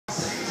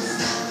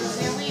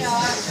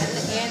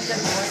good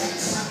morning.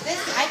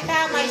 I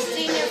found my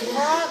senior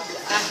frog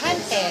hunt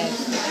bag.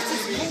 This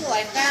is cool.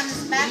 I found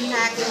this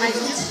backpack in my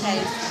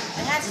suitcase.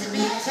 It has to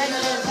be 10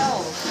 years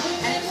old.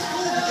 And it's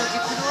cool because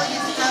you put all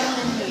your stuff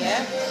in here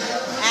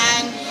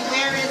and you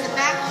wear it as a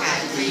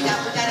backpack. So we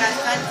got our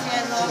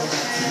suntan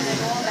lotion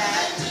and all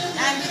that.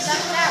 And we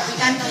got that. We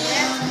got the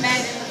last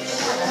bed in the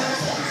corner.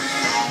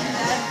 And,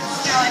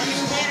 if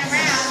you stand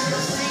around,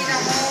 you'll see the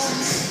whole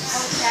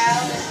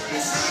hotel.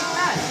 It's really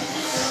fun.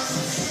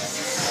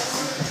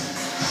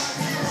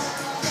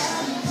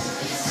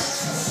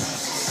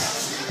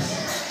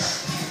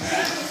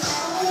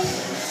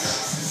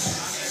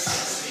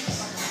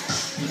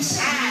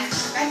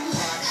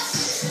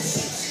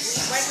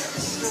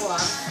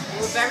 We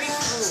were very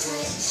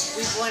frugal.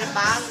 We bought a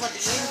bottle of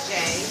E&J,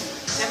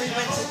 then we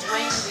went to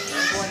Dwayne Lee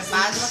and bought a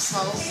bottle of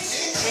Coke,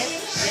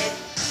 dip,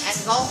 and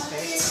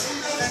goldfish.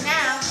 So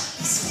now,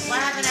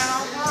 we're having our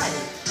own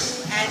party.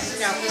 And,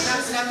 because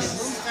our stuff is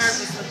room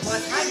service would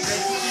cost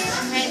hundreds, we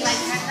paid like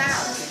 $10.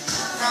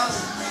 So,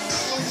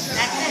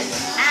 that's it.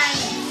 And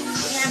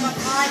we have a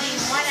party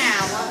in 1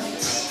 hour,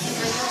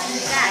 so you'll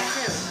see that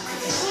too.